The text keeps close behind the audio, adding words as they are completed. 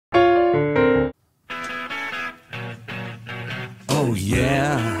Oh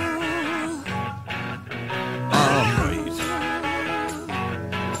yeah. Alright.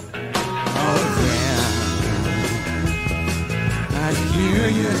 Oh yeah. I hear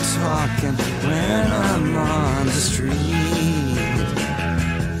you talking when I'm on the street.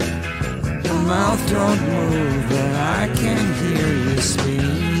 Your mouth don't move, but I can hear you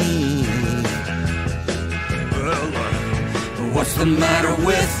speak. Well, what's the matter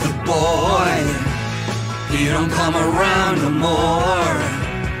with the boy? He don't come around no more.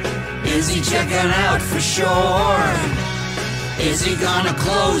 Is he checking out for sure? Is he gonna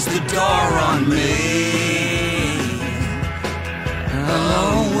close the door on me? I'm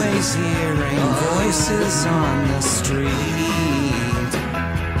always hearing voices on the street.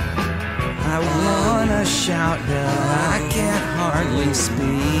 I wanna shout, but I can't hardly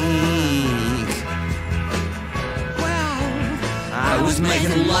speak. Well, I was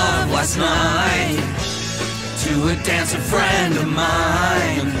making love last night to a dancer friend of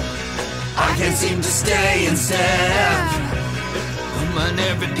mine. I can't seem to stay in step. My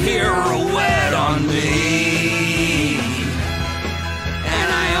never pirouette on me. And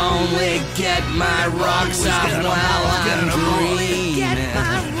I only get my rocks off while I'm dreaming.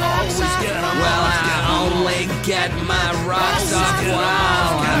 Well, I only get my rocks off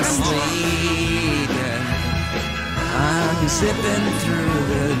while I'm sleeping. I'm zipping through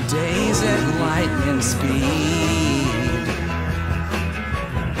the days at lightning speed.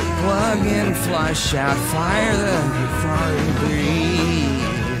 Plug in, flush out, fire the breathe.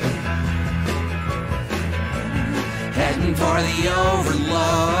 Heading for the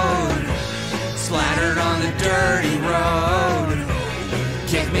overload, splattered on the dirty road.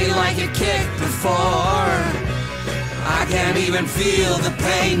 Kick me like you kicked before. I can't even feel the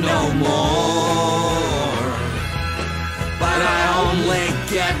pain no more. But I only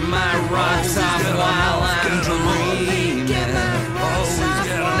get my rocks off while I'm dreaming.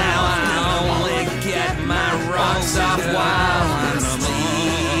 Now I only get my rocks off while I'm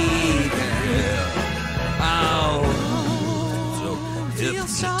sleeping. Oh,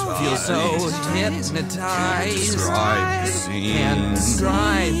 feel so hypnotized. Can't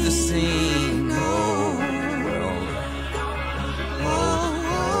describe the scene.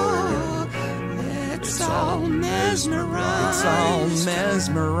 It's all mesmerized. It's all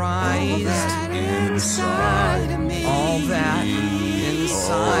mesmerized. Inside of me. All that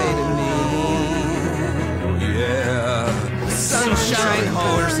inside of me. Yeah. Sunshine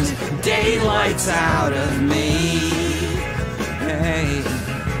horses, daylight's out of me. Hey,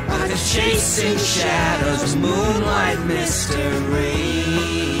 the chasing shadows, moonlight mystery.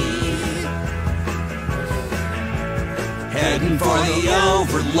 Heading for the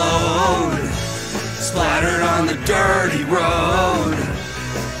overload, splattered on the dirty road.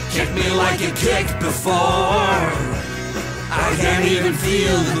 Kick me like you kicked before. I can't even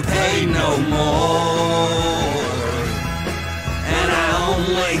feel the pain no more. And I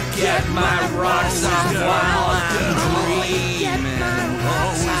only get my rocks off while I'm dreaming.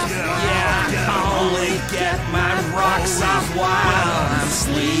 Yeah, I only get my rocks off while I'm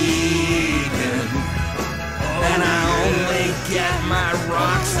sleeping. And I only get my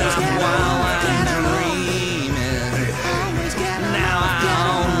rocks off while I'm dreaming. Now I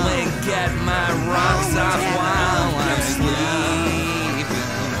only get my rocks off while I'm sleeping.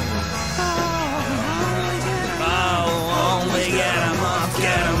 Oh, only get 'em off,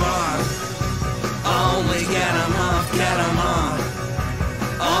 get 'em off. Only get 'em off, get 'em off.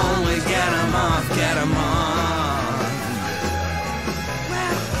 Only get 'em off, get 'em off.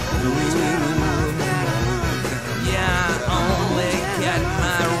 Yeah, only get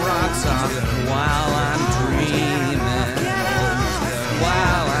my rocks off while I'm dreaming.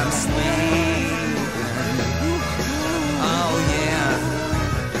 While I'm sleeping. Oh yeah.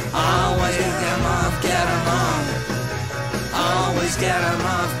 Always get 'em off, get 'em off. Always get 'em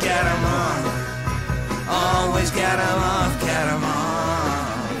off, get 'em off. Always get 'em off, get 'em off.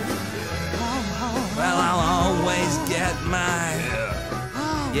 Well, I'll always get my...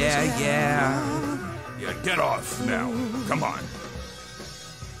 Yeah. Yeah, get off now. Come on.